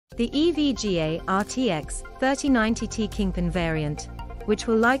The EVGA RTX 3090 Ti Kingpin variant, which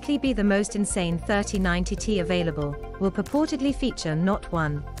will likely be the most insane 3090 available, will purportedly feature not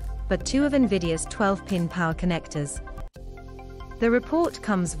one, but two of Nvidia's 12-pin power connectors. The report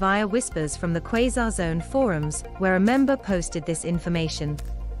comes via whispers from the QuasarZone forums, where a member posted this information.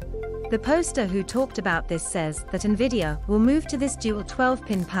 The poster who talked about this says that Nvidia will move to this dual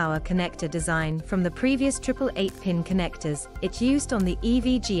 12-pin power connector design from the previous triple 8-pin connectors it used on the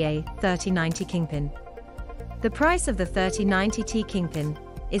EVGA 3090 Kingpin. The price of the 3090 Ti Kingpin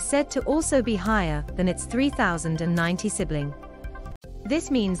is said to also be higher than its 3090 sibling.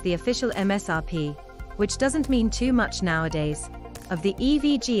 This means the official MSRP, which doesn't mean too much nowadays, of the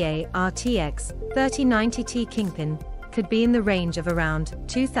EVGA RTX 3090 Ti Kingpin could be in the range of around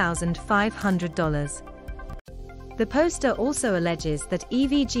 $2,500. The poster also alleges that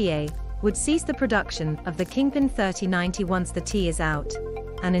EVGA would cease the production of the Kingpin 3090 once the Ti is out,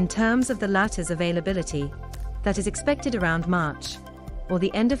 and in terms of the latter's availability, that is expected around March, or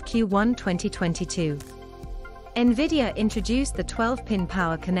the end of Q1 2022. Nvidia introduced the 12-pin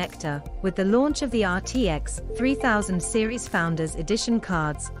power connector with the launch of the RTX 3000 series Founders Edition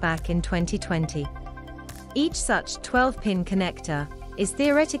cards back in 2020. Each such 12-pin connector is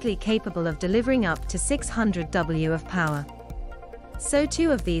theoretically capable of delivering up to 600 W of power. So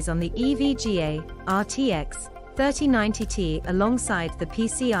two of these on the EVGA RTX 3090 Ti alongside the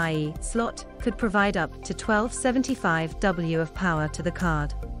PCIe slot could provide up to 1275 W of power to the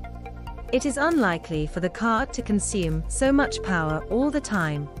card. It is unlikely for the card to consume so much power all the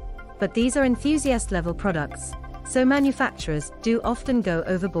time, but these are enthusiast-level products, so manufacturers do often go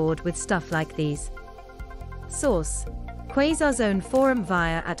overboard with stuff like these. Source: QuasarZone forum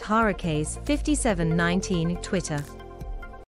via @HaraCase5719 Twitter.